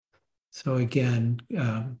So again,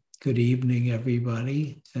 good evening,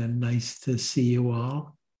 everybody, and nice to see you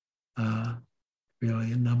all.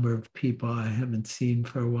 Really a number of people I haven't seen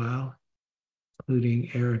for a while,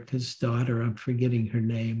 including Erica's daughter. I'm forgetting her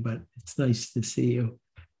name, but it's nice to see you.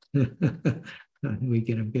 We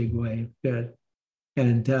get a big wave. Good.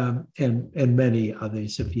 And many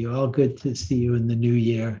others of you. All good to see you in the new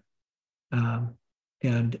year.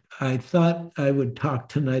 And I thought I would talk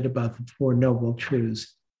tonight about the Four Noble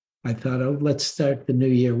Truths. I thought, oh, let's start the new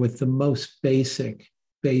year with the most basic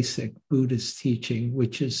Buddhist teaching,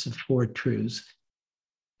 which is the Four Truths.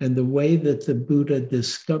 And the way that the Buddha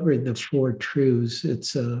discovered the Four Truths,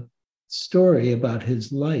 it's a story about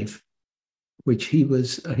his life, which he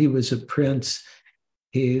was a prince.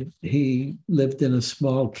 He lived in a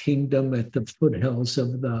small kingdom at the foothills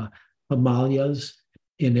of the Himalayas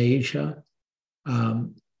in Asia.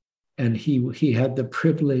 And he had the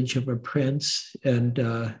privilege of a prince, and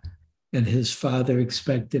his father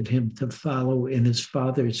expected him to follow in his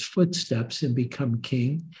father's footsteps and become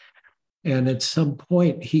king. And at some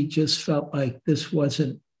point, he just felt like this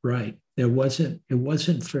wasn't right. It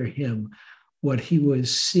wasn't for him. What he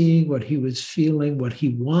was seeing, what he was feeling, what he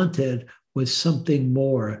wanted was something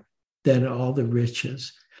more than all the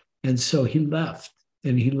riches. And so he left,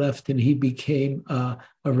 and he became a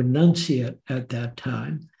renunciate at that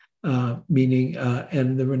time. Meaning,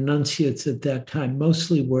 and the renunciates at that time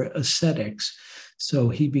mostly were ascetics. So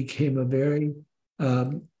he became a very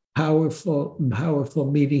powerful,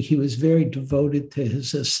 meaning he was very devoted to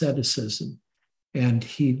his asceticism. And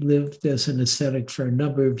he lived as an ascetic for a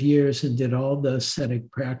number of years and did all the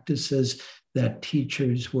ascetic practices that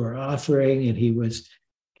teachers were offering. And he was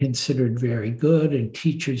considered very good, and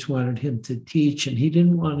teachers wanted him to teach. And he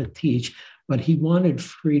didn't want to teach, but he wanted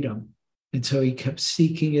freedom. And so he kept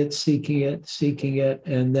seeking it.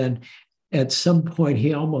 And then at some point,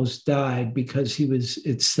 he almost died because he was,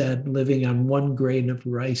 it said, living on 1 grain of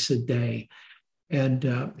rice a day.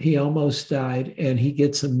 And he almost died, and he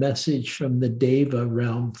gets a message from the Deva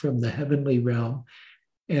realm, from the heavenly realm.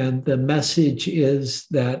 And the message is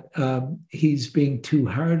that he's being too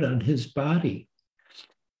hard on his body.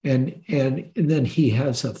 And then he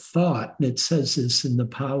has a thought, and it says this in the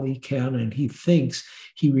Pali Canon. He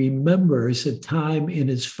remembers a time in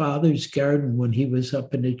his father's garden when he was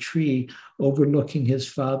up in a tree overlooking his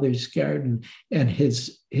father's garden, and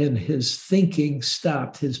his thinking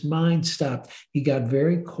stopped, his mind stopped. He got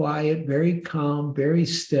very quiet, very calm, very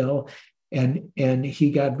still, and he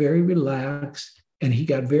got very relaxed, and he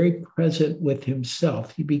got very present with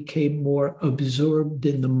himself. He became more absorbed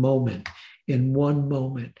in the moment. In one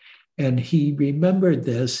moment. And he remembered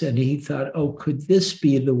this, and he thought, oh, could this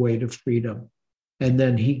be the way to freedom? And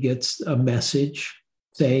then he gets a message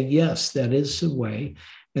saying, yes, that is the way.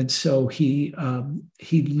 And so he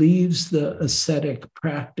leaves the ascetic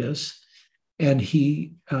practice, and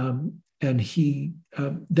he then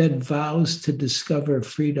vows to discover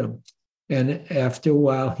freedom. And after a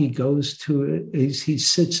while, he he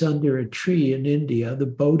sits under a tree in India, the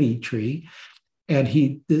Bodhi tree, and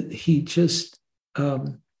he just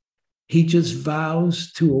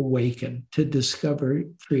vows to awaken, to discover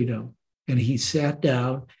freedom. And he sat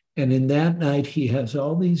down, and in that night, he has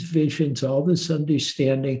all these visions, all this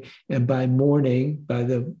understanding. And by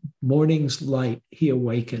the morning's light, he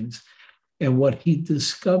awakens. And what he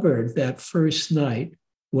discovered that first night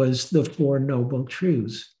was the Four Noble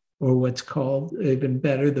Truths, or what's called, even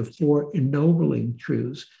better, the Four Ennobling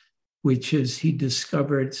Truths, which is he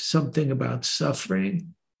discovered something about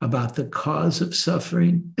suffering, about the cause of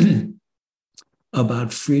suffering,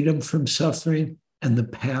 about freedom from suffering, and the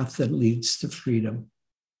path that leads to freedom.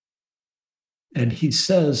 And he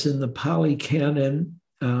says in the Pali Canon,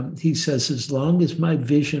 he says, as long as my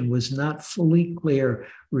vision was not fully clear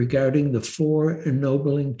regarding the Four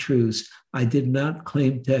Ennobling Truths, I did not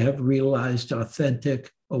claim to have realized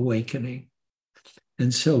authentic awakening.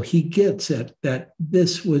 And so he gets it, that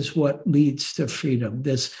this was what leads to freedom,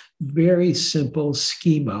 this very simple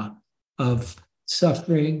schema of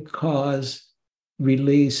suffering, cause,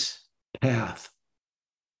 release, path,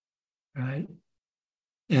 right?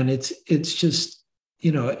 And it's just,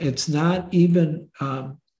 it's not even,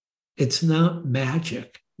 it's not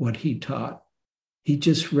magic what he taught. He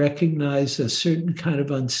just recognized a certain kind of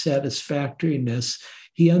unsatisfactoriness.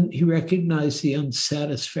 He recognized the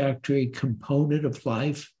unsatisfactory component of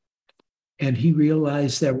life, and he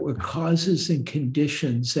realized there were causes and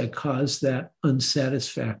conditions that cause that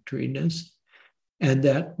unsatisfactoriness, and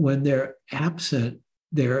that when they're absent,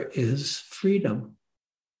 there is freedom.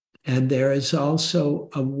 And there is also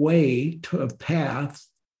a way, to a path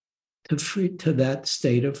to that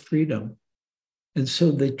state of freedom. And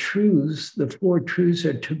so the truths, the four truths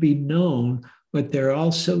are to be known, but they're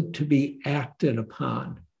also to be acted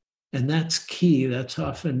upon. And that's key. That's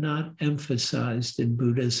often not emphasized in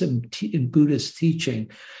Buddhism, in Buddhist teaching.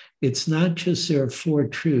 It's not just there are four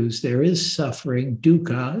truths. There is suffering.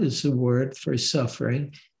 Dukkha is the word for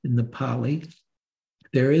suffering in the Pali.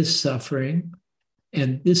 There is suffering,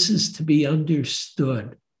 and this is to be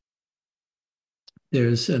understood.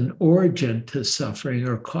 There's an origin to suffering,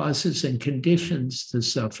 or causes and conditions to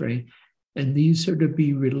suffering, and these are to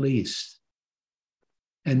be released.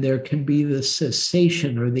 And there can be the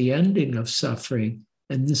cessation or the ending of suffering,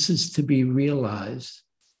 and this is to be realized.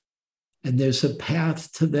 And there's a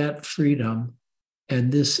path to that freedom,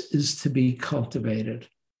 and this is to be cultivated.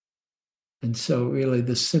 And so really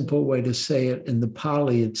the simple way to say it in the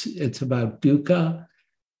Pali, it's about dukkha,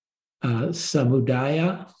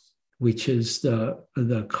 samudaya, which is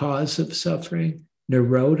the cause of suffering,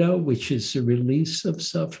 nirodha, which is the release of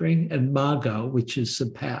suffering, and magga, which is the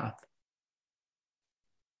path.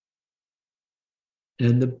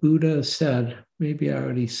 And the Buddha said, maybe I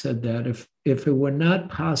already said that, if it were not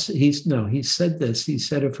possible, he said this, he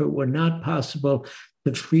said, if it were not possible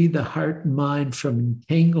to free the heart and mind from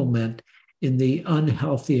entanglement in the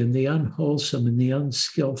unhealthy and the unwholesome and the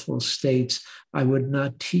unskillful states, I would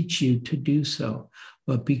not teach you to do so.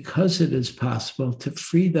 But because it is possible to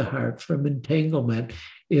free the heart from entanglement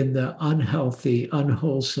in the unhealthy,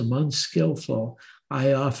 unwholesome, unskillful,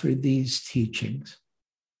 I offer these teachings.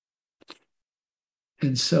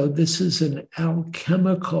 And so this is an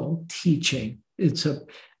alchemical teaching. It's an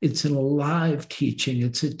alive teaching.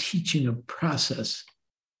 It's a teaching of process.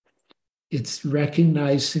 It's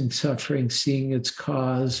recognizing suffering, seeing its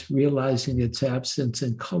cause, realizing its absence,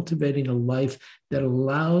 and cultivating a life that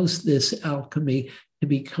allows this alchemy to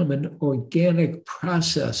become an organic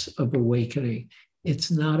process of awakening. It's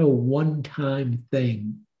not a one-time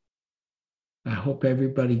thing. I hope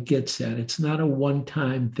everybody gets that. It's not a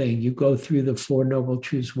one-time thing. You go through the Four Noble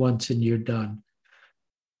Truths once and you're done.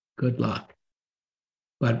 Good luck.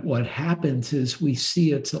 But what happens is we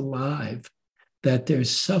see it's alive, that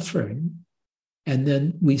there's suffering, and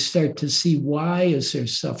then we start to see why is there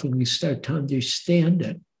suffering. We start to understand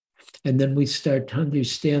it. And then we start to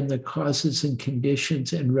understand the causes and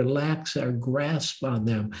conditions and relax our grasp on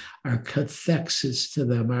them, our cathexis to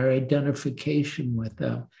them, our identification with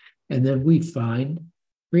them. And then we find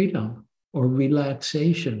freedom or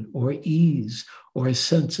relaxation or ease or a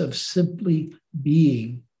sense of simply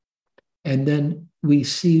being. And then we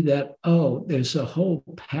see that, oh, there's a whole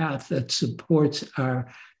path that supports our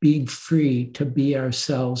being free to be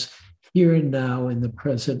ourselves here and now in the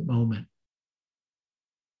present moment.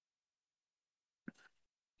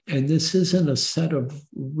 And this isn't a set of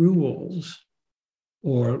rules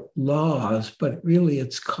or laws, but really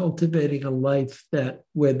it's cultivating a life that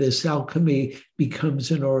where this alchemy becomes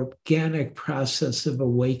an organic process of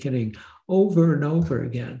awakening over and over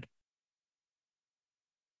again.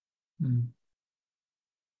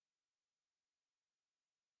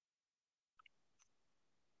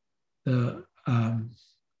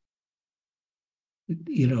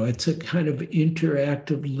 It's a kind of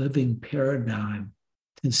interactive living paradigm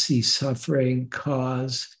to see suffering,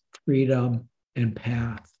 cause, freedom, and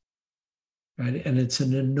path, right? And it's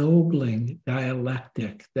an ennobling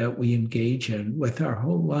dialectic that we engage in with our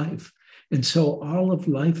whole life. And so all of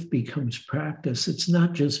life becomes practice. It's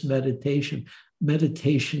not just meditation.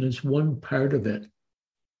 Meditation is one part of it.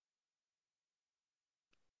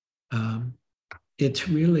 It's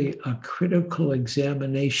really a critical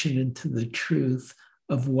examination into the truth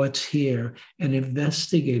of what's here and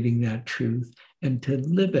investigating that truth and to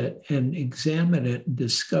live it and examine it and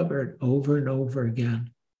discover it over and over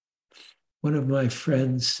again. One of my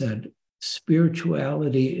friends said,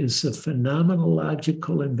 spirituality is the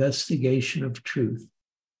phenomenological investigation of truth.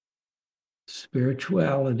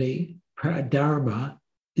 Spirituality, dharma,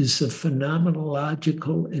 is the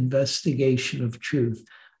phenomenological investigation of truth.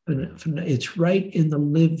 It's right in the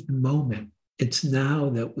lived moment. It's now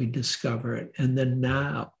that we discover it, and then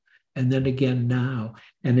now, and then again now.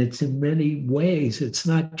 And it's in many ways, it's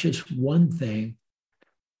not just one thing.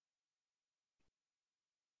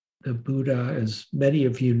 The Buddha, as many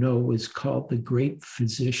of you know, was called the great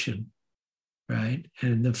physician, right?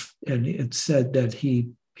 And it's said that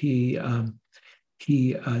he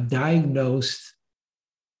diagnosed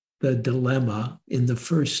the dilemma in the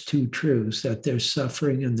first two truths, that there's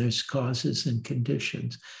suffering and there's causes and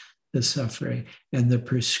conditions, the suffering. And the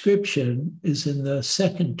prescription is in the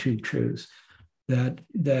second two truths, that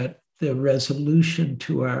the resolution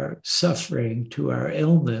to our suffering, to our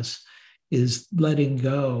illness, is letting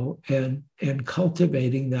go and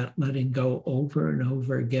cultivating that letting go over and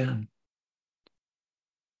over again.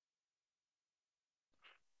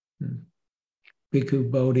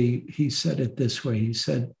 Bhikkhu Bodhi, he said it this way. He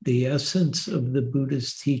said, the essence of the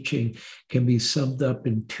Buddha's teaching can be summed up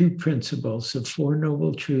in two principles, the Four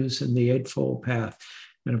Noble Truths and the Eightfold Path.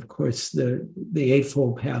 And of course, the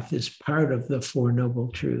Eightfold Path is part of the Four Noble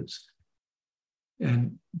Truths.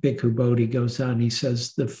 And Bhikkhu Bodhi goes on, he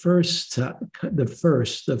says, the Four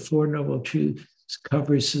Noble Truths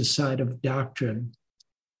covers the side of doctrine.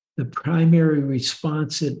 The primary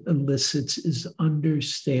response it elicits is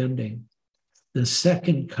understanding. The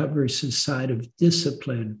second covers the side of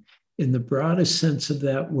discipline in the broadest sense of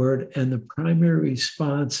that word, and the primary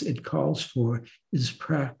response it calls for is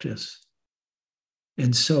practice.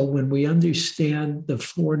 And so when we understand the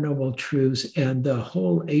Four Noble Truths and the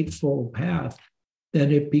whole Eightfold Path,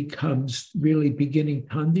 then it becomes really beginning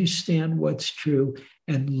to understand what's true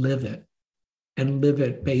and live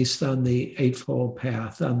it based on the Eightfold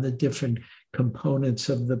Path, on the different components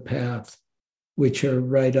of the path, which are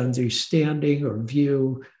right understanding or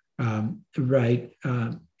view, right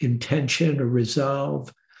intention or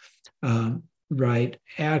resolve, right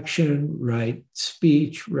action, right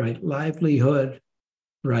speech, right livelihood,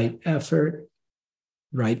 right effort,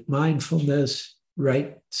 right mindfulness,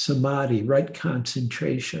 right samadhi, right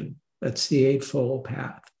concentration. That's the Eightfold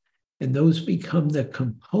Path. And those become the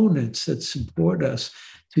components that support us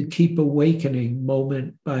to keep awakening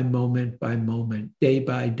moment by moment by moment, day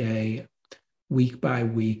by day, week by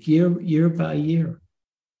week, year by year.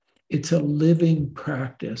 It's a living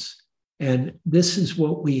practice. And this is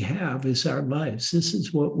what we have is our lives. This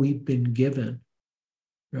is what we've been given,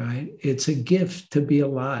 right? It's a gift to be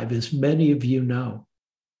alive, as many of you know.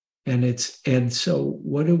 And so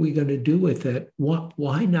what are we going to do with it?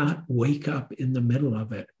 Why not wake up in the middle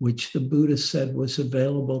of it, which the Buddha said was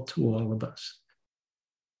available to all of us?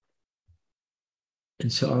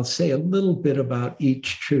 And so I'll say a little bit about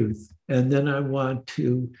each truth, and then I want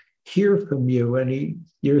to hear from you,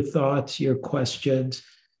 your thoughts, your questions,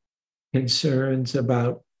 concerns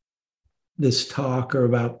about this talk or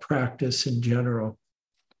about practice in general.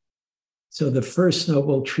 So the first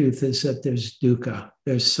noble truth is that there's dukkha,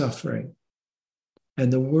 there's suffering.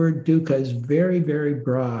 And the word dukkha is very, very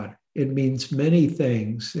broad. It means many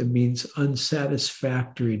things. It means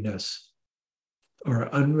unsatisfactoriness or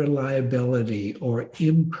unreliability or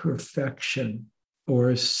imperfection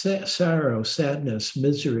or sorrow, sadness,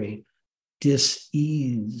 misery,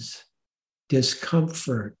 dis-ease,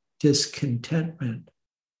 discomfort, discontentment,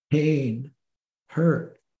 pain,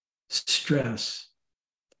 hurt, stress.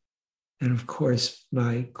 And of course,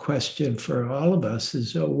 my question for all of us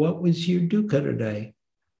is, what was your dukkha today?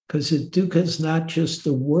 Because the dukkha is not just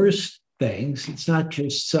the worst things. It's not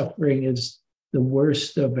just suffering is the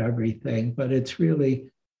worst of everything, but it's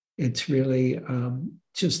really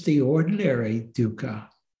just the ordinary dukkha.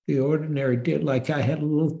 The ordinary, like I had a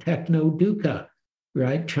little techno dukkha,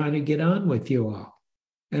 right? Trying to get on with you all.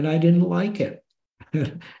 And I didn't like it.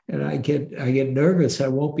 And I get nervous. I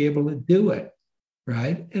won't be able to do it.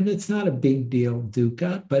 Right. And it's not a big deal,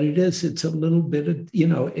 dukkha, but it's a little bit of,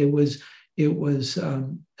 it was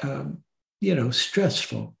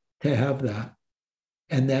stressful to have that.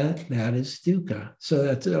 And that is dukkha.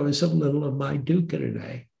 So that was a little of my dukkha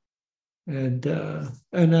today. And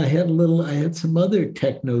I had some other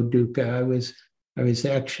techno dukkha. I was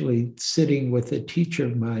actually sitting with a teacher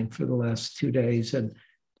of mine for the last 2 days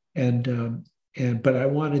but I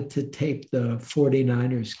wanted to tape the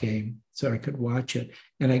 49ers game so I could watch it.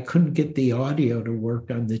 And I couldn't get the audio to work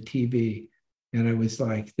on the TV. And I was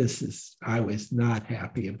like, I was not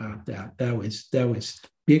happy about that. That was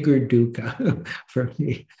bigger dukkha for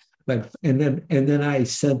me. And then I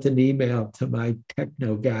sent an email to my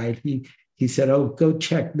techno guide. He said, oh, go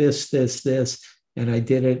check this. And I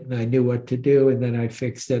did it and I knew what to do. And then I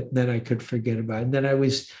fixed it. And then I could forget about it. And then I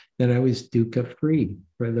was dukkha free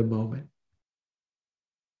for the moment.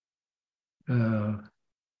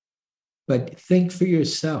 But think for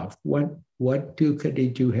yourself, what dukkha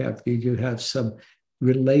did you have? Did you have some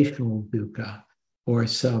relational dukkha or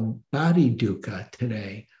some body dukkha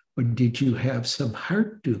today? Or did you have some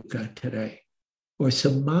heart dukkha today? Or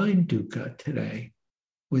some mind dukkha today?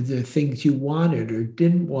 Were there things you wanted or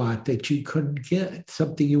didn't want that you couldn't get?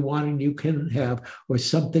 Something you wanted you couldn't have, or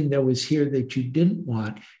something that was here that you didn't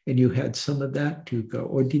want and you had some of that dukkha?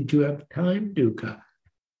 Or did you have time dukkha?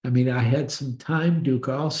 I mean, I had some time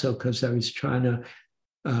dukkha also because I was trying to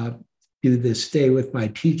do this day with my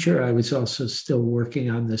teacher. I was also still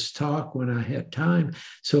working on this talk when I had time.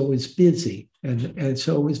 So it was busy. And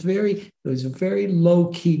so it was a very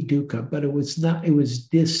low-key dukkha, but it was not, it was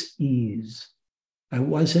dis-ease. I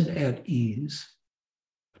wasn't at ease.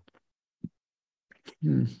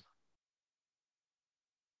 And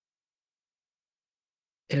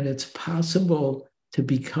it's possible to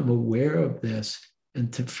become aware of this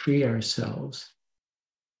and to free ourselves.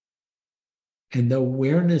 And the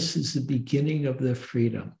awareness is the beginning of the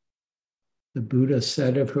freedom. The Buddha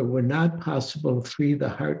said, if it were not possible to free the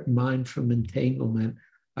heart and mind from entanglement,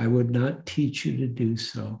 I would not teach you to do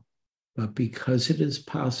so. But because it is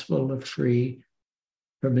possible to free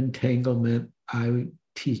from entanglement, I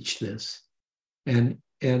teach this. And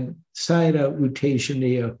Sayadaw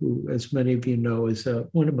Utejaniya, who, as many of you know, is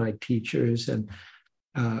one of my teachers and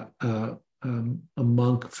a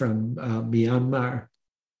monk from Myanmar.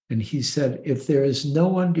 And he said, if there is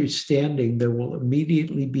no understanding, there will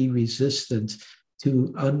immediately be resistance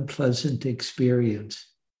to unpleasant experience.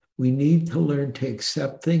 We need to learn to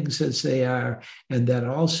accept things as they are, and that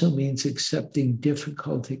also means accepting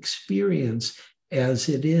difficult experience as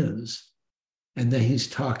it is. And then he's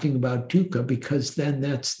talking about dukkha, because then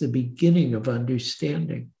that's the beginning of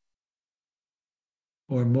understanding.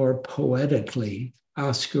 Or more poetically,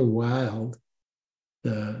 Oscar Wilde,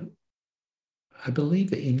 I believe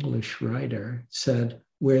the English writer, said,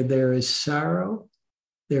 where there is sorrow,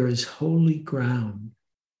 there is holy ground.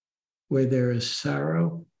 Where there is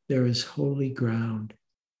sorrow, there is holy ground.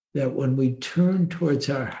 That when we turn towards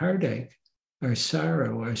our heartache, our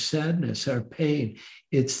sorrow, our sadness, our pain,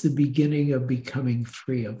 it's the beginning of becoming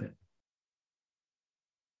free of it.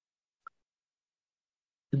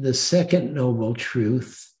 And the second noble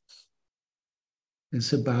truth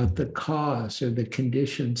is about the cause or the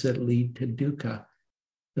conditions that lead to dukkha.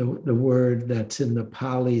 The word that's in the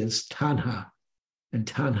Pali is tanha, and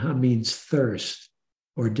tanha means thirst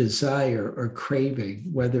or desire or craving,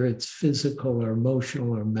 whether it's physical or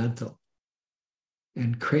emotional or mental.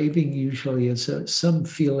 And craving usually is some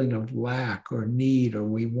feeling of lack or need, or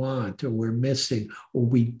we want, or we're missing, or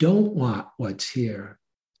we don't want what's here,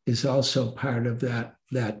 is also part of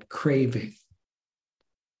that craving.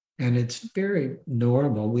 And it's very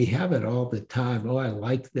normal. We have it all the time. Oh, I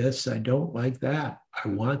like this. I don't like that. I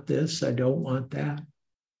want this. I don't want that.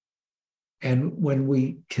 And when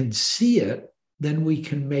we can see it, then we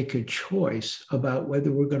can make a choice about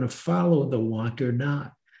whether we're going to follow the want or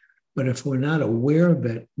not. But if we're not aware of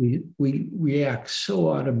it, we react so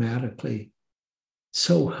automatically,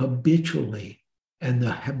 so habitually. And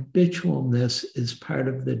the habitualness is part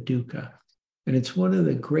of the dukkha. And it's one of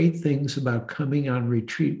the great things about coming on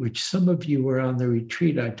retreat, which some of you were on the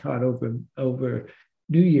retreat I taught over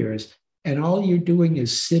New Year's. And all you're doing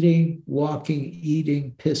is sitting, walking,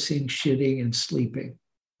 eating, pissing, shitting, and sleeping.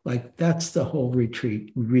 Like that's the whole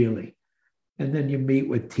retreat, really. And then you meet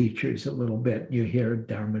with teachers a little bit, and you hear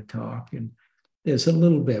Dharma talk, and there's a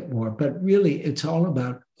little bit more. But really, it's all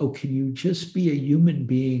about, oh, can you just be a human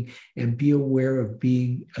being and be aware of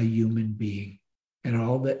being a human being? And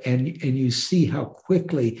all that, and you see how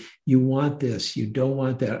quickly you want this, you don't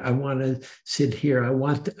want that. I want to sit here. I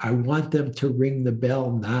want them to ring the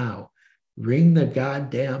bell now. Ring the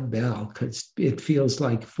goddamn bell, because it feels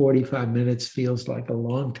like 45 minutes feels like a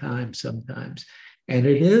long time sometimes. And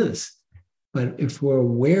it is. But if we're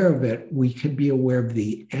aware of it, we can be aware of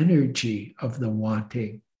the energy of the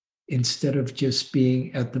wanting instead of just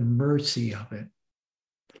being at the mercy of it.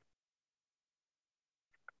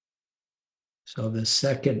 So the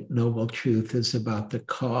second noble truth is about the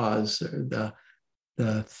cause or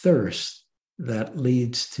the thirst that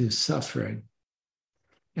leads to suffering.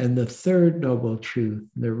 And the third noble truth,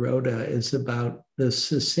 Nirodha, is about the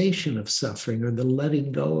cessation of suffering or the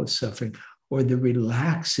letting go of suffering or the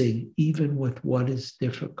relaxing even with what is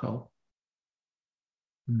difficult.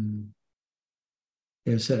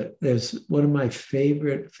 There's one of my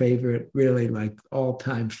favorite, really like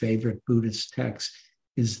all-time favorite Buddhist texts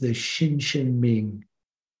is the Shinshin Ming.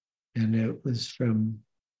 And it was from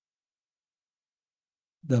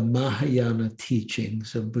the Mahayana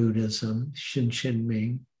teachings of Buddhism, Shinshin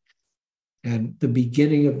Ming. And the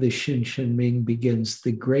beginning of the Shinshin Ming begins,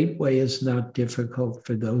 the great way is not difficult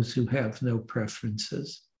for those who have no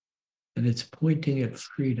preferences. And it's pointing at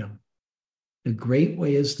freedom. The great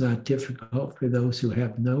way is not difficult for those who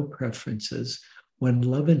have no preferences. When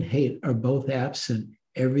love and hate are both absent,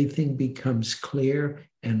 everything becomes clear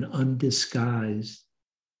and undisguised.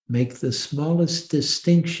 Make the smallest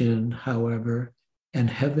distinction, however, and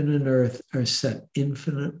heaven and earth are set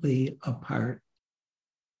infinitely apart.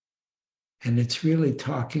 And it's really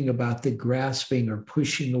talking about the grasping or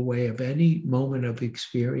pushing away of any moment of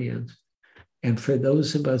experience. And for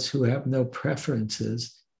those of us who have no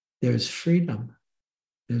preferences, there's freedom.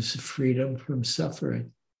 There's freedom from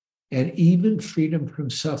suffering. And even freedom from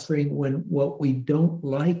suffering when what we don't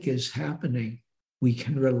like is happening, we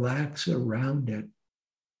can relax around it.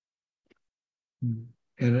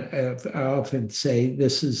 And I often say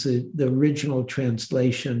this is the original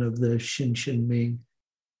translation of the Shin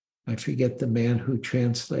I forget the man who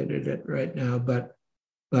translated it right now, but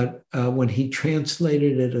when he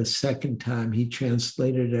translated it a second time, he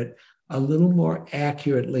translated it a little more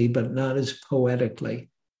accurately, but not as poetically.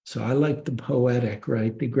 So I like the poetic,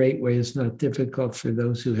 right? The great way is not difficult for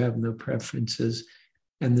those who have no preferences.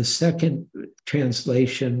 And the second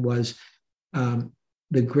translation was,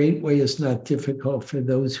 the great way is not difficult for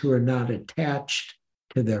those who are not attached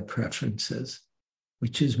to their preferences,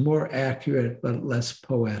 which is more accurate but less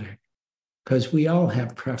poetic, because we all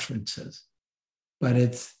have preferences.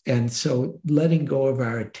 And so letting go of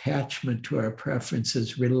our attachment to our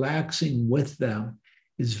preferences, relaxing with them,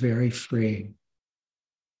 is very freeing.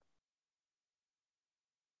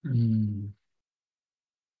 The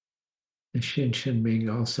Shin Ming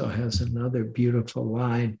also has another beautiful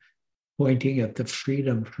line pointing at the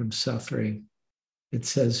freedom from suffering. It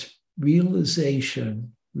says,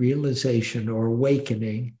 realization or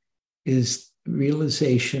awakening is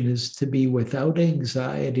to be without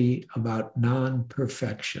anxiety about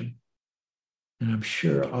non-perfection. And I'm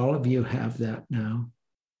sure all of you have that now,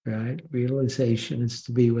 right? Realization is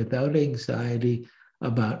to be without anxiety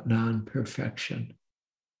about non-perfection.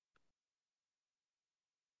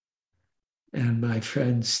 And my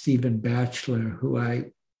friend Stephen Batchelor, who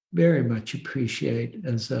I very much appreciate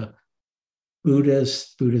as a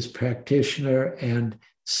Buddhist practitioner, and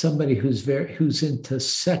somebody who's into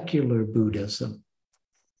secular Buddhism.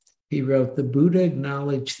 He wrote, the Buddha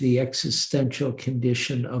acknowledged the existential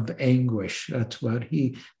condition of anguish.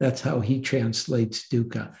 That's how he translates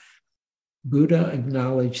dukkha. Buddha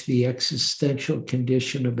acknowledged the existential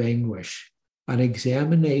condition of anguish. On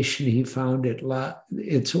examination, he found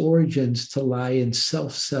its origins to lie in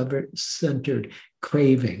self-centered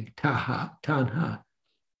craving, tanha.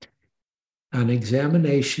 On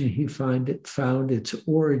examination, he found its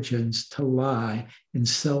origins to lie in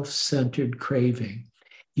self-centered craving.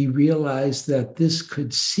 He realized that this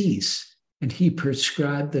could cease, and he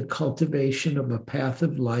prescribed the cultivation of a path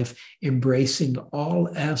of life embracing all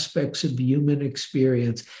aspects of human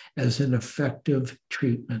experience as an effective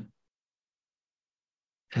treatment.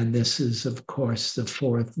 And this is, of course, the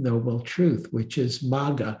fourth noble truth, which is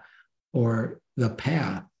magga, or the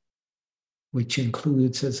path, which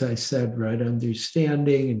includes, as I said, right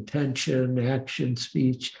understanding, intention, action,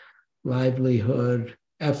 speech, livelihood,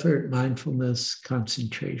 effort, mindfulness,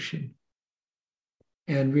 concentration.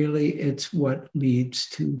 And really, it's what leads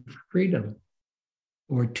to freedom,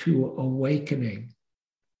 or to awakening,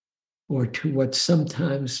 or to what's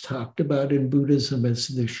sometimes talked about in Buddhism as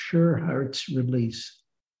the sure heart's release.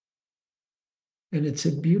 And it's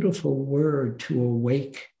a beautiful word, to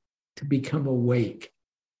awake, to become awake.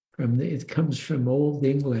 It comes from Old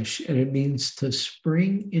English, and it means to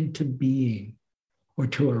spring into being, or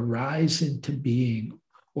to arise into being,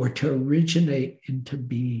 or to originate into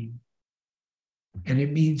being. And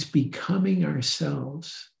it means becoming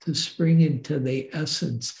ourselves, to spring into the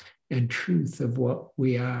essence and truth of what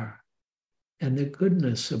we are, and the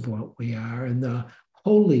goodness of what we are, and the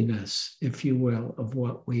holiness, if you will, of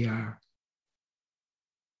what we are.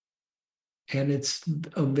 And it's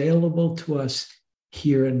available to us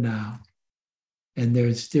here and now. And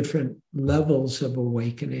there's different levels of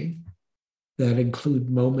awakening that include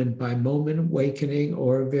moment by moment awakening,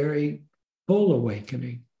 or very full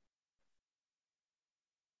awakening.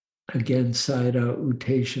 Again, Sayadaw U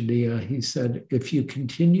Tejaniya, he said, if you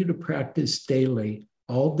continue to practice daily,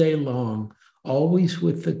 all day long, always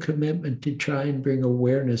with the commitment to try and bring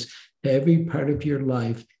awareness to every part of your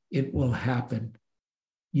life, it will happen.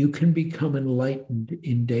 You can become enlightened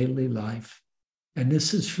in daily life. And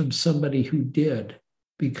this is from somebody who did,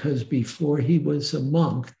 because before he was a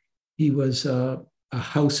monk, he was a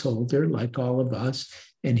householder like all of us,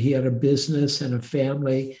 and he had a business and a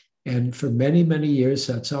family. And for many, many years,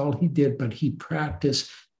 that's all he did. But he practiced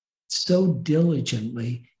so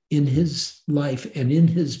diligently in his life and in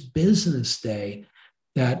his business day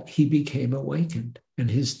that he became awakened. And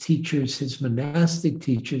his teachers, his monastic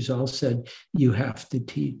teachers, all said, you have to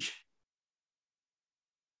teach.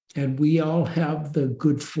 And we all have the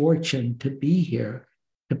good fortune to be here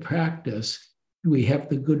to practice. We have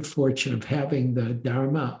the good fortune of having the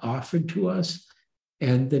Dharma offered to us,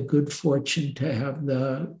 and the good fortune to have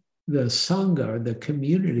the the Sangha, the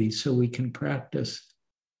community, so we can practice.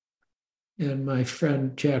 And my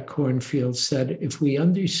friend Jack Kornfield said, if we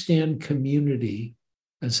understand community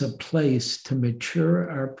as a place to mature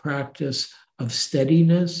our practice of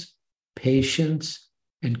steadiness, patience,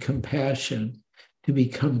 and compassion, to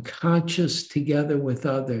become conscious together with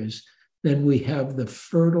others, then we have the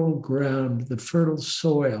fertile ground, the fertile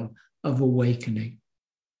soil of awakening.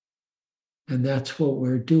 And that's what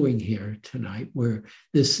we're doing here tonight, where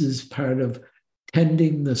this is part of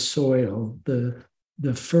tending the soil, the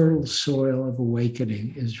fertile soil of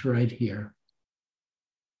awakening is right here.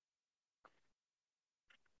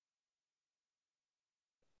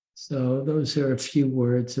 So those are a few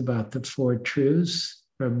words about the Four Truths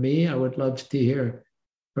from me. I would love to hear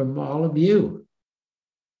from all of you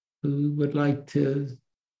who would like to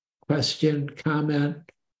question, comment,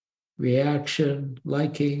 reaction,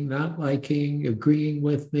 liking, not liking, agreeing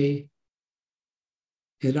with me.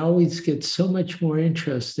 It always gets so much more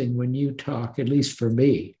interesting when you talk, at least for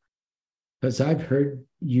me, because I've heard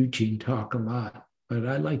Eugene talk a lot, but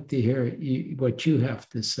I like to hear what you have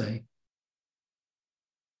to say.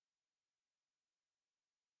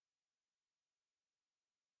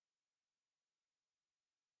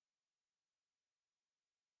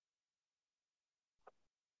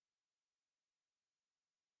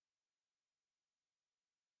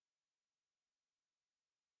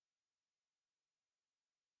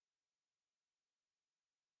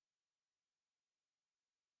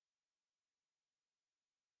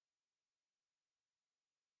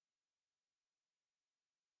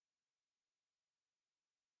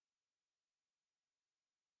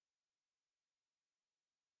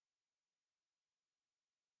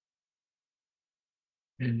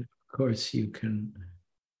 And of course, you can,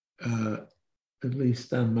 at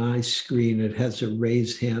least on my screen, it has a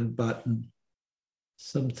raise hand button.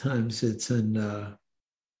 Sometimes it's in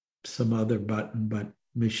some other button, but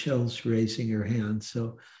Michelle's raising her hand.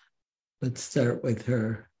 So let's start with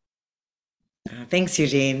her. Thanks,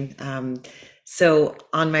 Eugene. So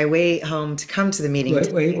on my way home to come to the meeting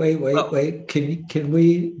Wait. Can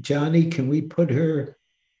we, Johnny, can we put her?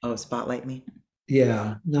 Oh, spotlight me.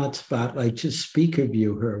 Yeah, not spotlight, just speaker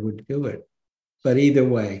view her would do it. But either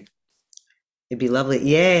way. It'd be lovely.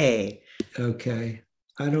 Yay. Okay.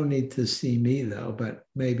 I don't need to see me though, but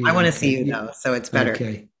maybe I want I to see you can. though, so it's better.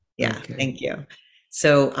 Okay. Yeah, Okay. thank you.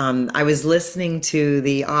 So I was listening to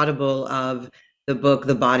the Audible of the book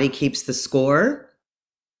The Body Keeps the Score,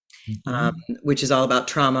 um, Mhm. which is all about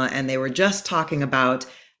trauma. And they were just talking about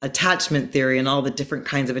attachment theory and all the different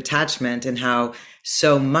kinds of attachment and how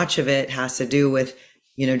so much of it has to do with,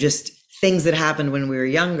 just things that happened when we were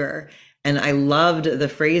younger. And I loved the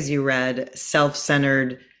phrase you read,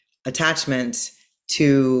 self-centered attachment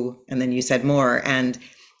to, and then you said more. And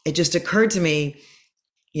it just occurred to me,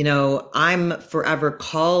 I'm forever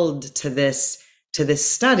called to this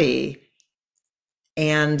study,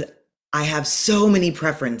 and I have so many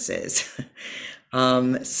preferences,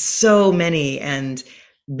 so many. And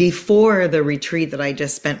before the retreat that I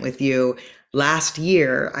just spent with you last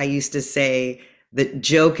year, I used to say that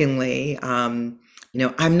jokingly, I'm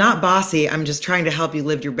not bossy. I'm just trying to help you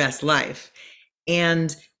live your best life.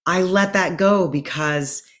 And I let that go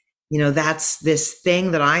because, that's this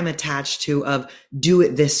thing that I'm attached to of do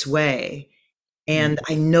it this way. And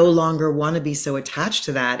I no longer want to be so attached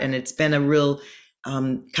to that. And it's been a real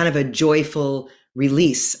kind of a joyful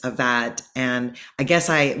release of that. And I guess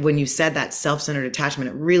when you said that self-centered attachment,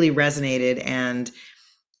 it really resonated. And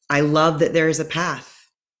I love that there is a path.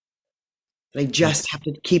 I just have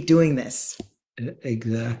to keep doing this.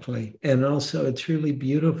 Exactly. And also, it's really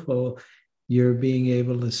beautiful you're being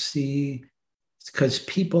able to see, because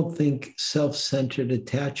people think self centered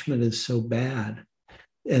attachment is so bad.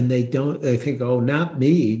 And they think, oh, not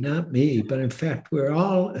me, not me. But in fact, we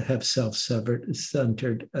all have self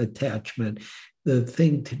centered attachment. The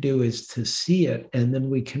thing to do is to see it, and then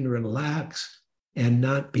we can relax and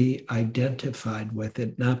not be identified with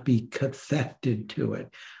it, not be cathected to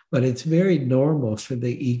it. But it's very normal for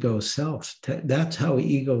the ego self. That's how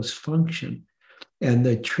egos function. And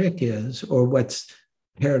the trick is, or what's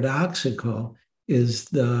paradoxical, is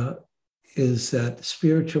that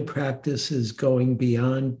spiritual practice is going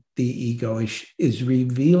beyond the ego, is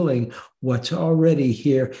revealing what's already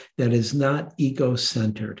here that is not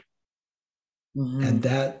ego-centered. Mm-hmm. And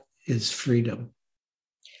that is freedom.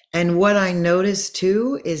 And what I noticed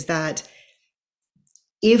too is that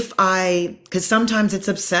because sometimes it's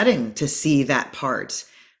upsetting to see that part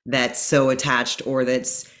that's so attached, or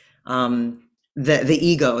that's the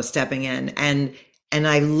ego stepping in, and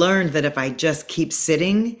I learned that if I just keep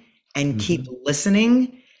sitting and keep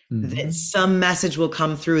listening, that Mm-hmm. some message will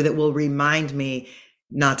come through that will remind me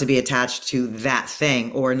not to be attached to that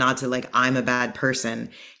thing, or not to, like, I'm a bad person.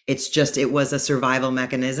 It's just, it was a survival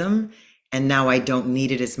mechanism. And now I don't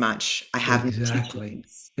need it as much. I have new Exactly.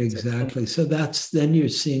 teachings. So Exactly. So that's then you're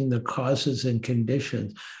seeing the causes and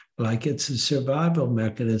conditions. Like it's a survival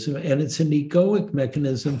mechanism and it's an egoic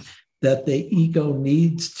mechanism that the ego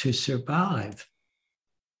needs to survive.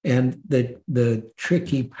 And the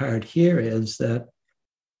tricky part here is that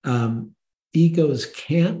egos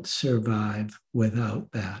can't survive without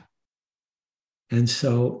that. And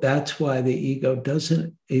so that's why the ego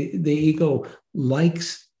doesn't, the ego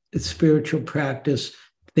likes spiritual practice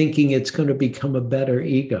thinking it's going to become a better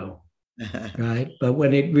ego, right? But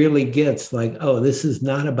when it really gets like, oh, this is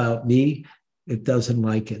not about me, it doesn't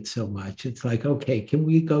like it so much. It's like, okay, can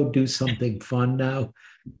we go do something fun now?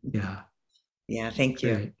 Yeah, yeah, thank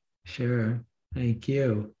you. great. Sure. Thank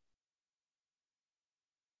you.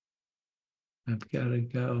 I've got to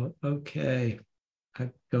go. Okay.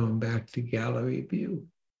 I'm going back to gallery view.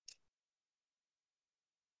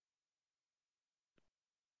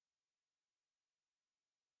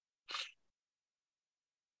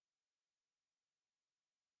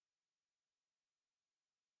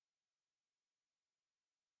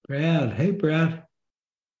 Brad. Hey, Brad.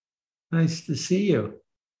 Nice to see you.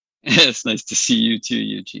 It's nice to see you too,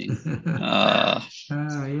 Eugene. Yeah.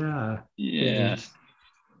 Yeah.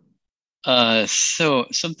 Good. So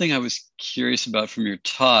something I was curious about from your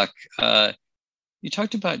talk, you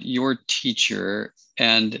talked about your teacher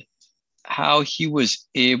and how he was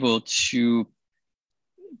able to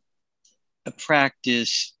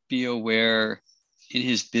practice, be aware in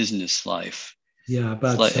his business life. Yeah, It's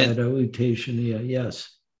about like, and salutation. Yeah, yes.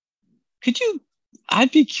 could you,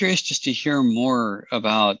 I'd be curious just to hear more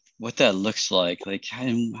about what that looks like. Like,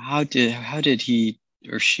 how did he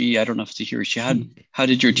or she, I don't know if it's a he or she, He how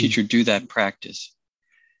did your he teacher do that practice?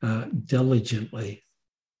 diligently,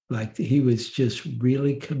 like he was just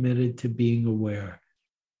really committed to being aware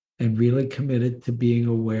and really committed to being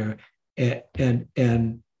aware and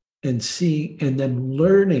seeing and then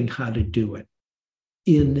learning how to do it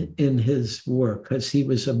in his work because he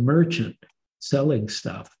was a merchant selling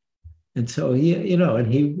stuff. And so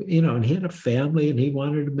and he had a family and he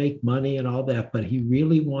wanted to make money and all that, but he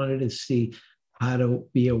really wanted to see how to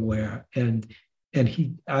be aware. And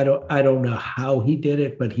I don't know how he did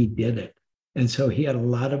it, but he did it. And so he had a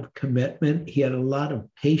lot of commitment. He had a lot of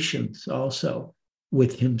patience also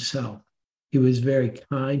with himself. He was very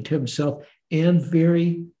kind to himself and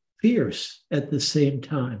very fierce at the same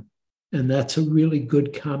time. And that's a really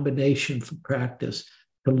good combination for practice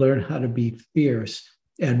to learn how to be fierce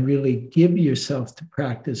and really give yourself to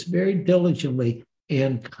practice very diligently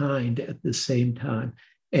and kind at the same time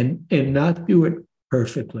and not do it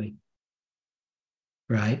perfectly,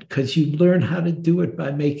 right? Because you learn how to do it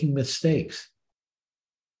by making mistakes,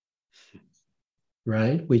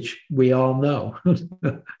 right? Which we all know.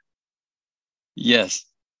 Yes.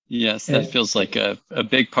 Yes, that And feels like a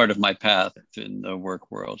big part of my path in the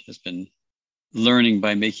work world has been learning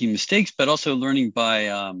by making mistakes, but also learning by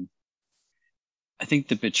I think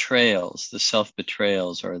the betrayals, the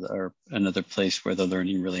self-betrayals are another place where the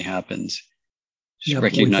learning really happens. Just yeah,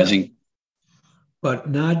 without, recognizing, but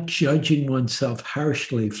not judging oneself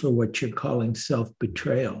harshly for what you're calling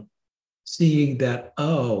self-betrayal. Seeing that,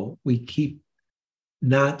 oh, we keep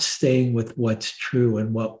not staying with what's true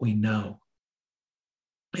and what we know.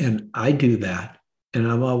 And I do that. And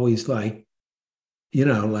I'm always like,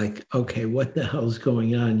 like, okay, what the hell's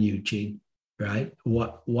going on, Eugene? Right?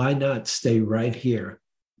 Why not stay right here,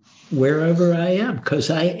 wherever I am?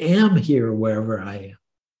 Because I am here wherever I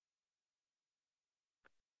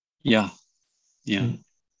yeah, yeah. am.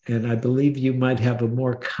 And I believe you might have a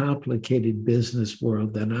more complicated business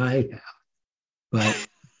world than I have.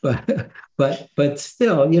 But but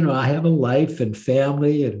still, I have a life and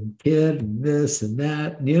family and kid and this and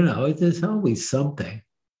that. And, there's always something.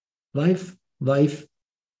 Life.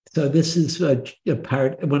 So this is a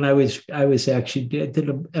part when I was actually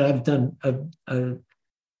I've done a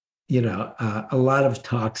lot of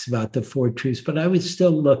talks about the four truths, but I was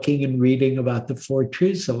still looking and reading about the four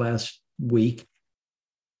truths the last week,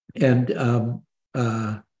 and uh,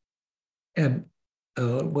 and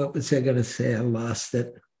what was I going to say? I lost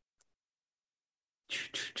it.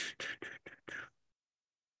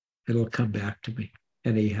 It'll come back to me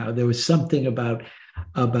anyhow. There was something about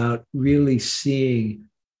really seeing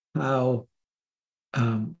how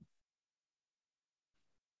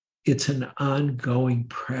it's an ongoing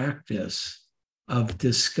practice of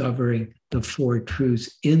discovering the four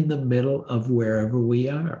truths in the middle of wherever we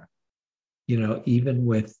are. Even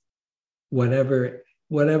with whatever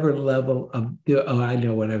whatever level of, oh, I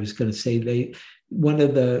know what I was going to say. One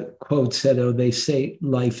of the quotes said, oh, they say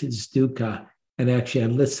life is dukkha. And actually, I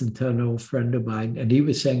listened to an old friend of mine, and he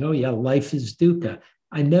was saying, oh, yeah, life is dukkha.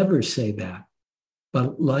 I never say that,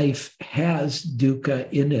 but life has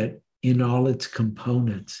dukkha in it, in all its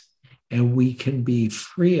components, and we can be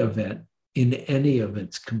free of it in any of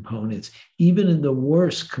its components, even in the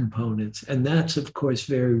worst components. And that's, of course,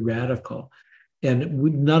 very radical. And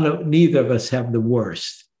neither of us have the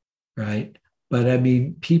worst, right? But I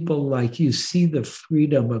mean, people like, you see the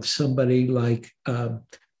freedom of somebody like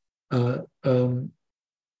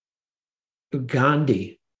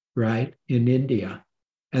Gandhi, right, in India,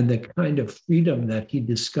 and the kind of freedom that he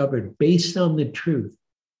discovered based on the truth,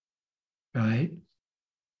 right?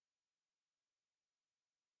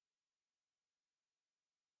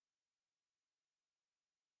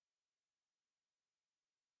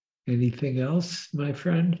 Anything else, my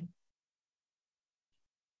friend?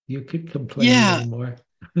 You could complain a Yeah. little more.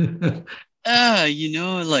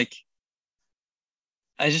 Like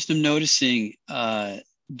I just am noticing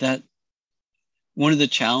that one of the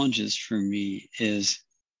challenges for me is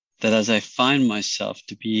that as I find myself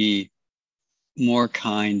to be more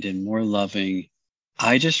kind and more loving,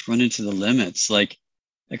 I just run into the limits. Like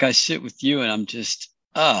I sit with you and I'm just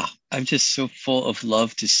so full of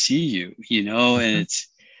love to see you, and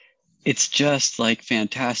it's just like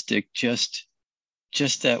fantastic. Just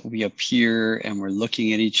that we appear and we're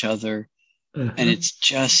looking at each other, and it's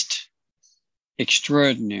just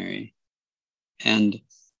extraordinary. And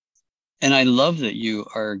I love that you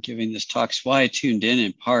are giving this talk. So why I tuned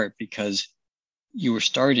in part because you were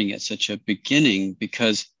starting at such a beginning,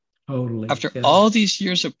 because totally, after yeah. all these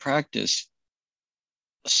years of practice,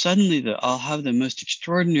 suddenly I'll have the most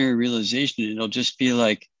extraordinary realization. It'll just be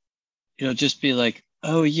like,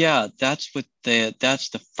 oh yeah, that's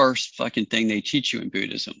the first fucking thing they teach you in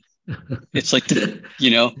Buddhism. It's like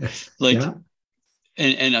Yeah.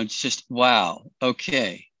 and I'm just, wow,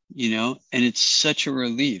 okay. And it's such a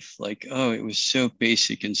relief. Like, oh, it was so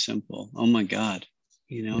basic and simple. Oh my God.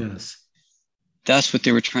 Yes. That's what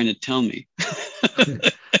they were trying to tell me.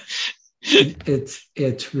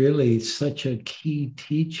 It's really such a key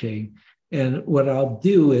teaching. And what I'll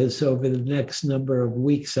do is over the next number of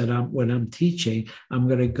weeks when I'm teaching, I'm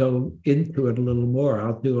going to go into it a little more.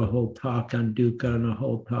 I'll do a whole talk on dukkha and a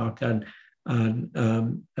whole talk on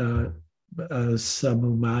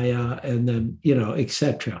samumaya, and then,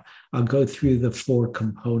 etc. I'll go through the four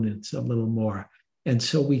components a little more. And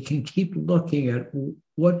so we can keep looking at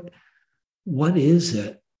what is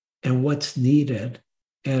it and what's needed,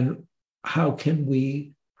 and how can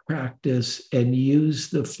we practice and use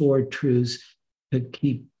the four truths to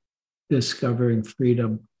keep discovering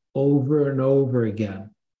freedom over and over again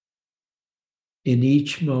in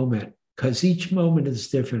each moment, because each moment is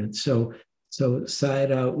different. So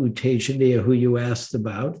Sayadaw U Tejaniya, who you asked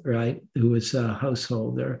about, right, who was a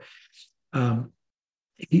householder,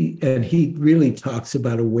 he really talks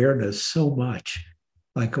about awareness so much,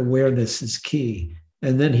 like awareness is key.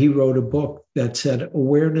 And then he wrote a book that said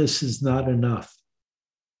awareness is not enough.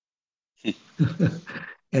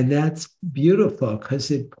 And that's beautiful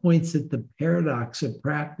because it points at the paradox of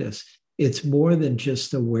practice. It's more than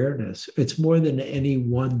just awareness. It's more than any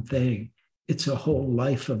one thing. It's a whole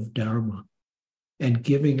life of Dharma, and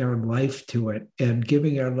giving our life to it, and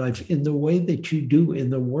giving our life in the way that you do,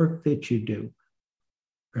 in the work that you do,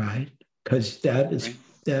 right? Because that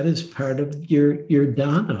is part of your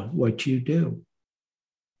dana, what you do,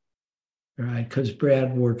 right? Because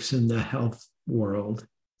Brad works in the health world,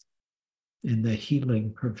 in the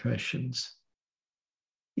healing professions.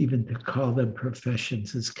 Even to call them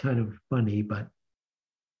professions is kind of funny, but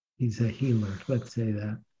he's a healer, let's say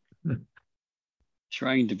that.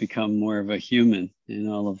 Trying to become more of a human in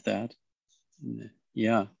all of that.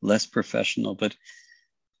 Yeah, less professional. But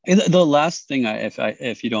the last thing,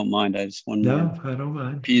 if you don't mind, I just one more. I don't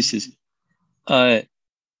mind. Piece is the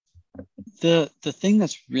thing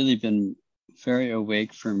that's really been very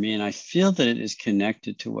awake for me, and I feel that it is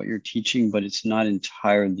connected to what you're teaching, but it's not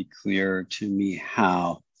entirely clear to me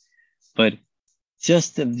how. But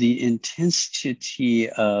just the intensity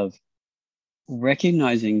of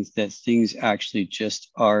recognizing that things actually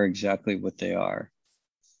just are exactly what they are.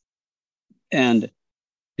 And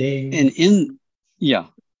Ding. Yeah,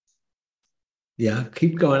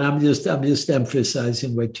 keep going. I'm just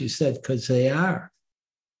emphasizing what you said, because they are.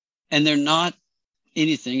 And they're not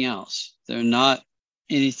anything else. They're not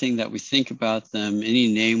anything that we think about them,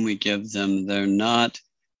 any name we give them. They're not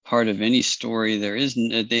part of any story. There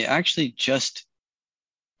isn't. They actually just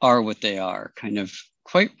are what they are, kind of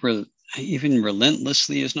quite even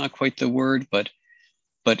relentlessly is not quite the word, but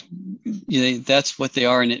but that's what they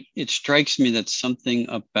are. And it strikes me that something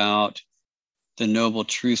about the noble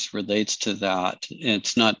truth relates to that. And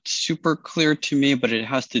it's not super clear to me, but it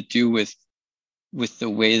has to do with the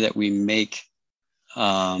way that we make,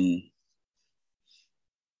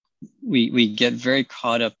 we get very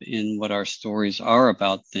caught up in what our stories are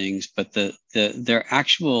about things, but their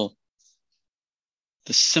actual,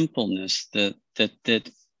 the simpleness that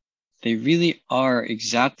they really are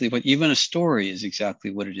exactly what, even a story is exactly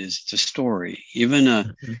what it is. It's a story. Even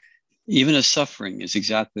a suffering is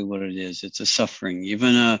exactly what it is. It's a suffering.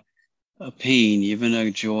 Even a pain, even a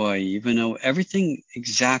joy, even everything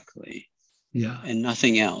exactly. Yeah. And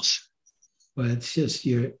nothing else. Well, it's just,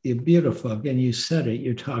 you're beautiful. Again, you said it,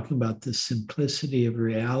 you're talking about the simplicity of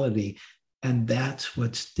reality. And that's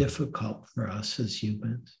what's difficult for us as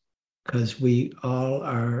humans, because we all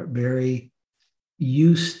are very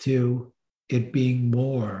used to it being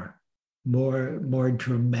more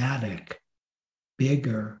dramatic,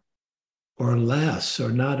 bigger, or less, or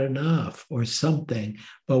not enough, or something.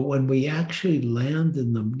 But when we actually land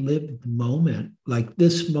in the lived moment, like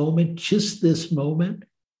this moment, just this moment,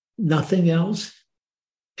 nothing else,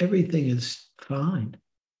 everything is fine,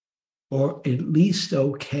 or at least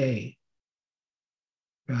okay,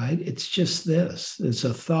 right? It's just this. There's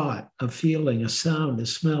a thought, a feeling, a sound, a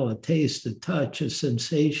smell, a taste, a touch, a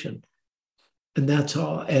sensation. And that's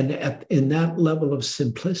all. And in that level of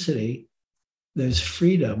simplicity, there's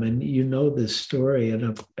freedom. And you know this story,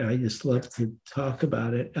 and I just love to talk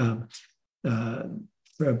about it,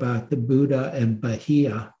 about the Buddha and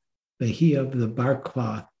Bahia of the bark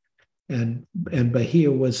cloth. And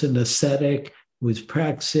Bahia was an ascetic, was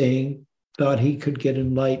practicing, thought he could get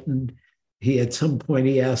enlightened. At some point,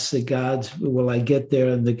 he asked the gods, will I get there?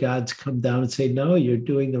 And the gods come down and say, no, you're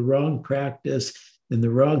doing the wrong practice and the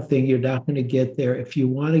wrong thing. You're not going to get there. If you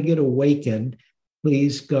want to get awakened,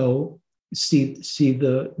 please go see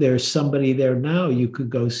there's somebody there now you could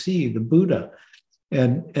go see, the Buddha.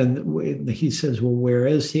 And he says, well, where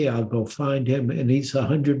is he? I'll go find him. And he's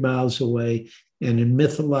 100 miles away. And in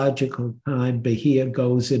mythological time, Bahia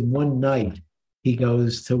goes in one night. He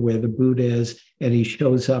goes to where the Buddha is, and he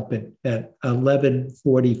shows up at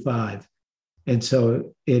 11:45. And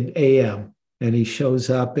so in AM, and he shows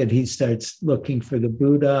up and he starts looking for the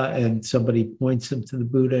Buddha, and somebody points him to the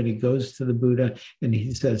Buddha, and he goes to the Buddha and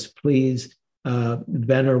he says, please,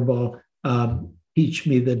 Venerable, teach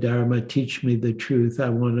me the Dharma, teach me the truth. I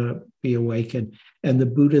want to be awakened. And the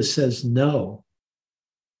Buddha says no,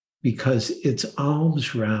 because it's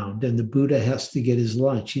alms round and the Buddha has to get his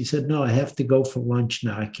lunch. He said, no, I have to go for lunch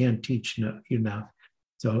now. I can't teach you now.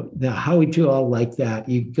 So now, how would you all like that?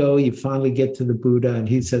 You go, you finally get to the Buddha, and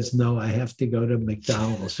he says, no, I have to go to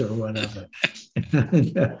McDonald's or whatever.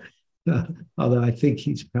 Although I think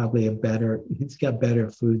he's probably he's got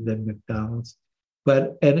better food than McDonald's.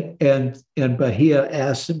 But and Bahia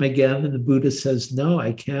asks him again, and the Buddha says, no,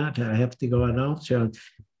 I can't. I have to go on alms round.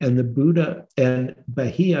 And the Buddha, and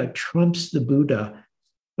Bahia trumps the Buddha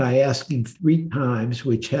by asking 3 times,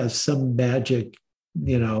 which has some magic,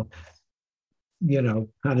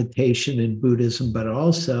 connotation in Buddhism, but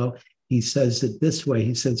also he says it this way.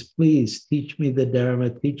 He says, please teach me the Dharma,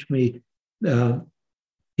 teach me,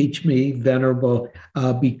 Venerable,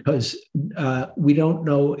 because we don't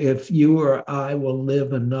know if you or I will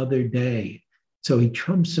live another day. So he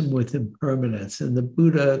trumps him with impermanence. And the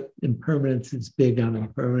Buddha, impermanence is big on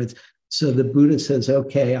impermanence. So the Buddha says,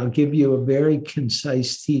 okay, I'll give you a very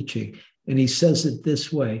concise teaching. And he says it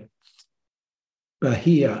this way: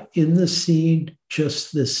 Bahia, in the scene,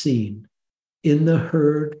 just the scene. In the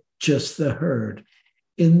herd, just the herd.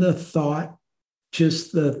 In the thought, in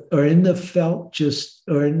the felt,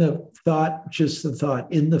 in the thought, just the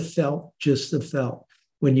thought. In the felt, just the felt.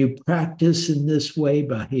 When you practice in this way,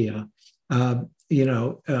 Bahia, in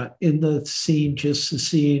the scene, just the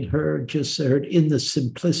scene, heard, just the heard, in the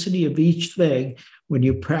simplicity of each thing, when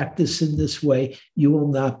you practice in this way, you will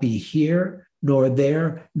not be here, nor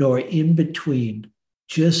there, nor in between.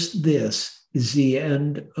 Just this is the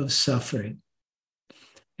end of suffering.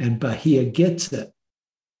 And Bahia gets it,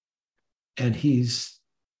 and he's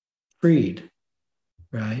freed,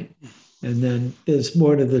 right? And then there's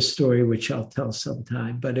more to the story, which I'll tell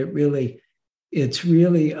sometime, but it's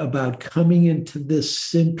really about coming into this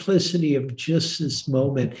simplicity of just this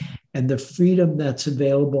moment and the freedom that's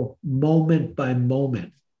available moment by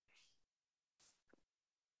moment.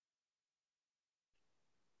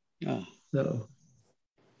 Oh. So,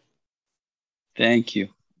 thank you.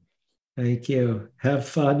 Thank you. Have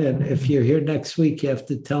fun. And if you're here next week, you have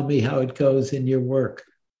to tell me how it goes in your work.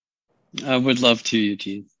 I would love to,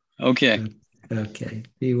 Eugene. Okay. Okay.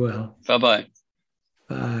 Be well. Bye-bye.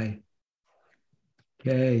 Bye.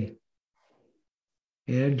 Okay.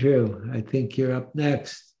 Andrew, I think you're up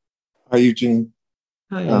next. Hi, Eugene.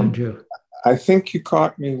 Hi, Um, Andrew. I think you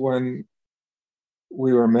caught me when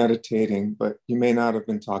we were meditating, but you may not have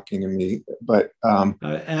been talking to me. But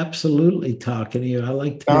Absolutely talking to you. I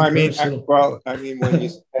like to no, be I mean, personal. when you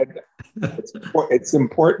said it's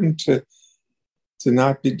important to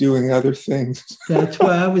not be doing other things. That's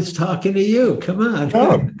why I was talking to you. Come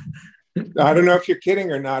on. No, I don't know if you're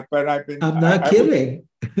kidding or not, but I'm not kidding.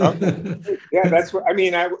 Okay. Yeah, that's what I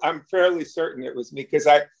mean. I'm fairly certain it was me because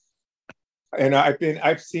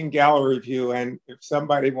I've seen gallery view, and if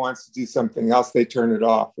somebody wants to do something else, they turn it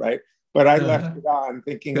off, right? But I left it on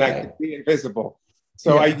thinking I could be invisible.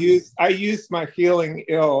 So Yeah. I used my feeling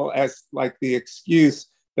ill as like the excuse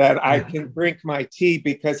that I can drink my tea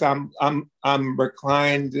because I'm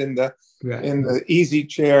reclined in the easy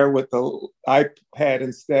chair with the iPad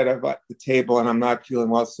instead of at the table, and I'm not feeling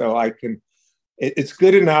well, so I can. It's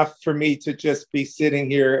good enough for me to just be sitting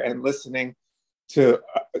here and listening to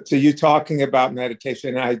you talking about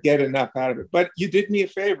meditation, and I get enough out of it. But you did me a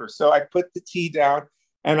favor, so I put the tea down,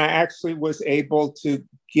 and I actually was able to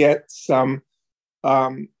get some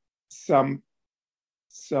some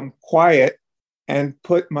quiet and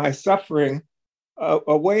put my suffering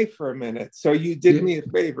away for a minute. So you did me a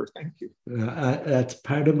favor. Thank you. That's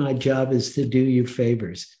part of my job, is to do you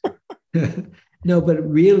favors. No, but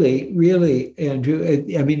really, Andrew,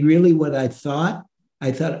 I mean, really what I thought,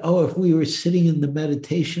 oh, if we were sitting in the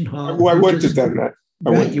meditation hall, I wouldn't have done that.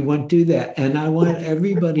 Right, you won't do that. And I want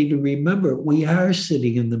everybody to remember we are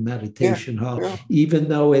sitting in the meditation hall, even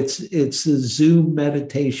though it's a Zoom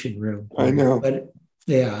meditation room. I know. But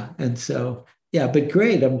and so, but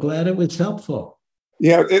great. I'm glad it was helpful.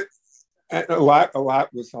 Yeah, a lot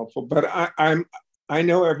was helpful. But I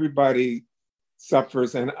know everybody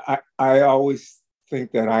suffers, and I always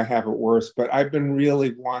think that I have it worse, but I've been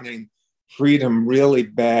really wanting freedom really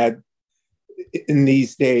bad in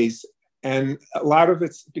these days. And a lot of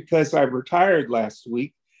it's because I retired last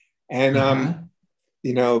week, and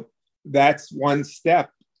that's one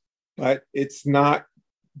step, but it's not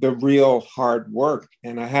the real hard work,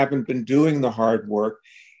 and I haven't been doing the hard work,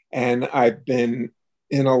 and I've been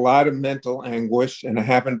in a lot of mental anguish, and I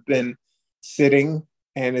haven't been sitting,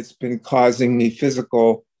 and it's been causing me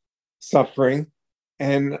physical suffering,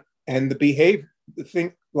 and the behavior, the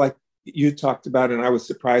thing like you talked about, and I was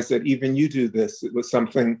surprised that even you do this. It was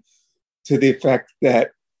something to the effect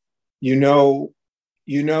that you know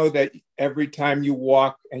that every time you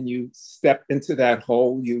walk and you step into that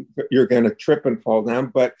hole, you're going to trip and fall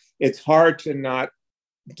down, but it's hard to not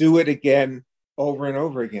do it again over and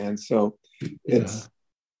over again. So it's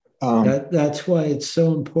that's why it's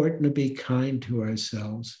so important to be kind to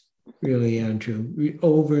ourselves, really, Andrew.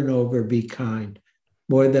 Over and over, be kind,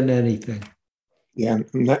 more than anything. Yeah,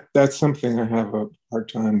 and that's something I have a hard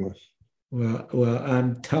time with. Well,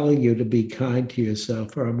 I'm telling you to be kind to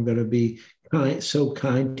yourself, or I'm going to be so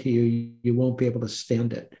kind to you, you won't be able to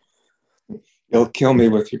stand it. You'll kill me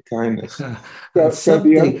with your kindness. I'm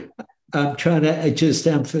trying to just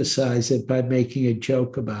emphasize it by making a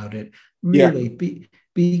joke about it. Really, be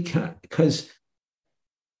because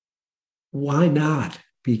why not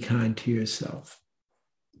be kind to yourself?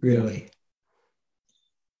 Really.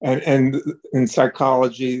 And in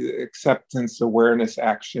psychology, acceptance, awareness,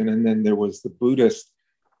 action, and then there was the Buddhist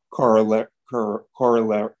corollary,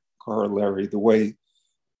 the way,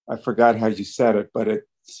 I forgot how you said it, but it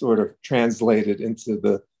sort of translated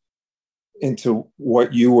into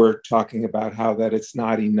what you were talking about, how that it's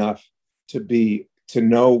not enough to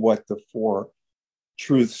know what the four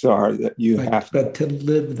truths are, that you have but to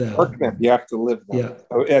live them. Work them. You have to live them. Yeah.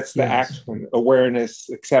 So it's the action, awareness,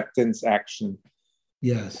 acceptance, action.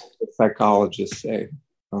 Yes. The psychologists say.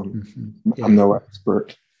 I'm no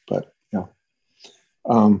expert, but yeah.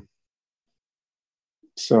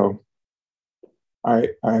 So I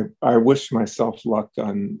wish myself luck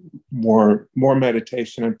on more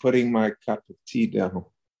meditation and putting my cup of tea down.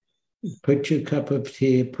 Put your cup of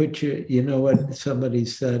tea, you know what somebody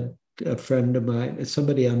said, a friend of mine,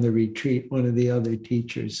 somebody on the retreat, one of the other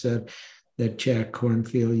teachers said that Jack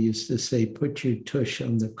Kornfield used to say, put your tush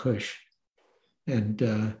on the cush. And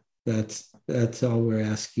that's all we're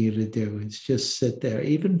asking you to do, is just sit there,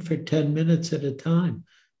 even for 10 minutes at a time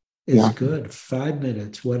is good. 5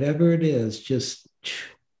 minutes, whatever it is, just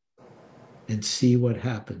and see what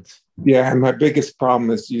happens. Yeah, and my biggest problem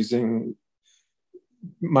is using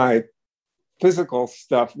my physical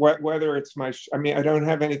stuff, whether it's I don't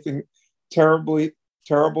have anything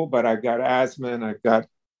terrible, but I've got asthma and I've got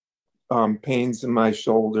pains in my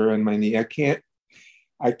shoulder and my knee.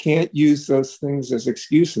 I can't use those things as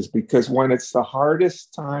excuses, because when it's the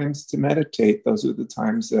hardest times to meditate, those are the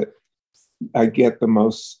times that I get the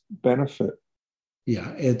most benefit.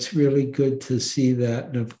 Yeah, it's really good to see that.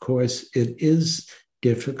 And of course, it is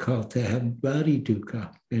difficult to have body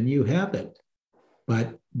dukkha, and you have it.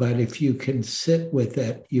 But if you can sit with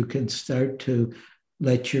it, you can start to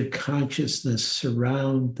let your consciousnness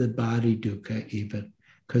surround the body dukkha even,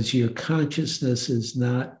 because your consciousness is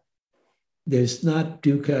not, there's not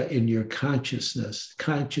dukkha in your consciousness.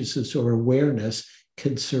 Consciousness or awareness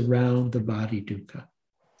can surround the body dukkha.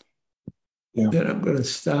 Yeah. Then I'm going to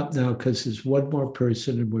stop now because there's one more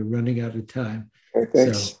person and we're running out of time. Okay,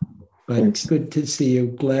 thanks. But Thanks. Good to see you.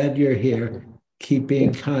 Glad you're here. Keep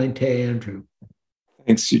being kind to Andrew.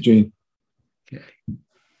 Thanks, Eugene. Okay.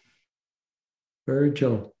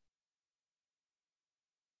 Virgil.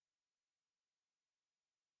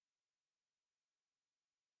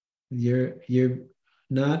 You're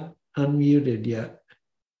not unmuted yet.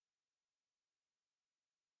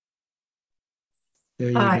 There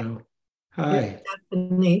you Hi. go. Hi. It's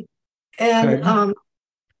Stephanie. And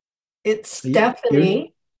it's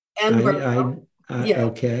Stephanie and Virgil. Yeah.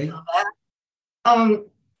 Okay.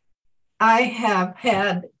 I have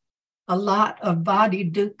had a lot of body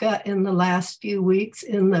dukkha in the last few weeks,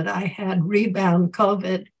 in that I had rebound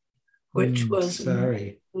COVID, which was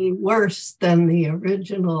worse than the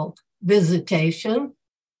original visitation.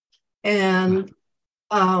 And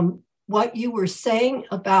what you were saying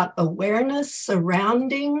about awareness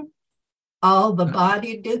surrounding all the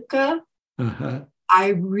body dukkha, I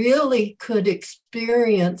really could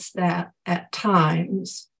experience that at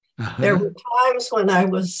times. There were times when I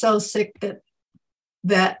was so sick that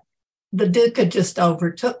the dukkha just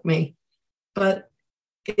overtook me. But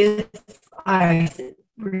if I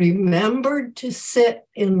remembered to sit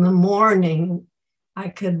in the morning, I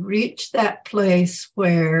could reach that place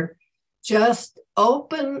where just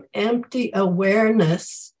open, empty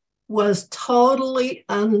awareness was totally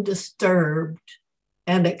undisturbed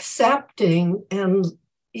and accepting and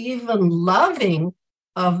even loving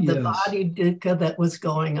of the body dukkha that was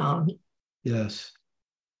going on. Yes.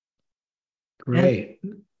 Great.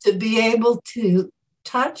 And to be able to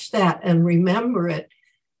touch that and remember it,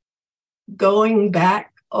 going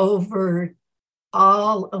back over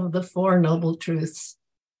all of the Four Noble Truths,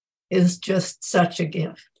 is just such a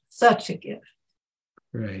gift, such a gift.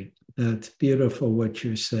 Right. That's beautiful what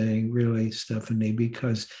you're saying, really, Stephanie,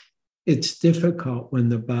 because it's difficult when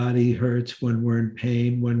the body hurts, when we're in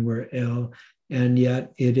pain, when we're ill, and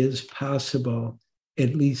yet it is possible,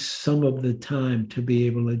 at least some of the time, to be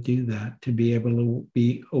able to do that, to be able to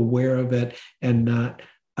be aware of it and not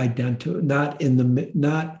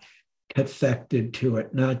not affected to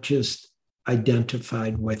it, not just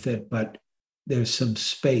identified with it, but there's some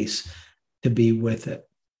space to be with it.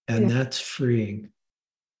 And that's freeing.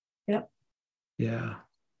 Yep. Yeah.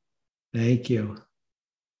 Thank you.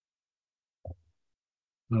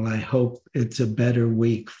 Well, I hope it's a better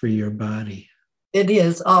week for your body. It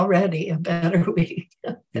is already a better week.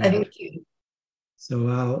 Thank you.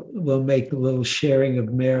 So we'll make a little sharing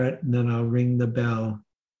of merit, and then I'll ring the bell.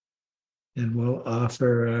 And we'll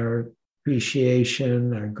offer our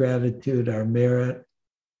appreciation, our gratitude, our merit.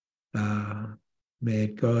 May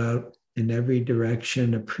it go out in every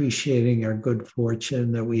direction, appreciating our good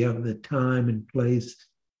fortune that we have the time and place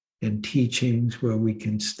and teachings where we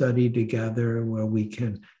can study together, where we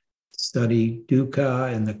can study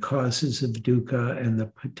dukkha and the causes of dukkha and the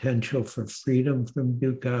potential for freedom from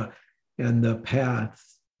dukkha and the path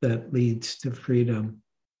that leads to freedom.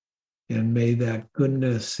 And may that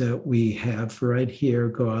goodness that we have right here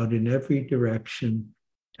go out in every direction,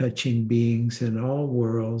 touching beings in all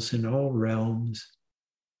worlds, in all realms.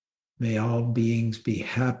 May all beings be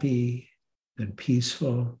happy and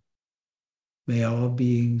peaceful. May all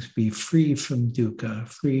beings be free from dukkha,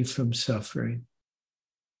 free from suffering.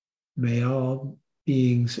 May all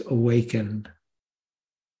beings awaken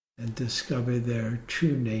and discover their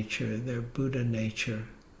true nature, their Buddha nature,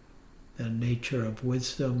 the nature of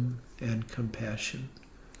wisdom and compassion.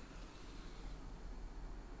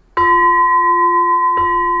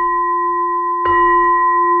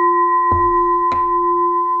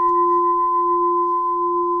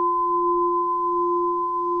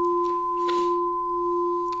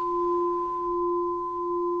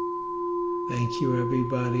 Thank you,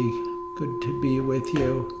 everybody. Good to be with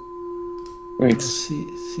you. Thanks.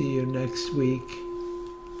 I'll see you next week.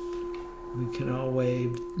 We can all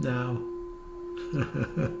wave now.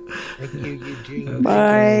 Thank you, Eugene. Okay.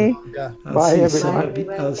 Bye. Bye, everybody.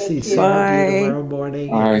 I'll see some of you tomorrow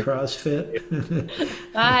morning Bye. at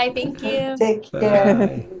CrossFit. Bye. Thank you. Take care.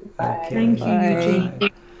 Bye. Okay, Thank you, Eugene. bye.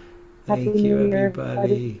 Happy Thank New you, Year, everybody.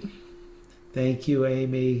 everybody. Thank you,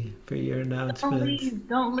 Amy, for your Don't announcements. leave.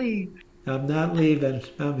 Don't leave. I'm not leaving.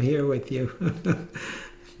 I'm here with you.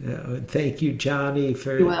 Thank you, Johnny,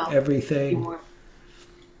 for everything.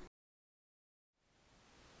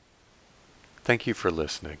 Thank you for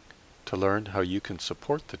listening. To learn how you can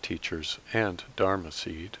support the teachers and Dharma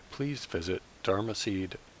Seed, please visit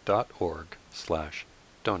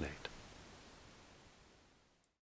dharmaseed.org/donate.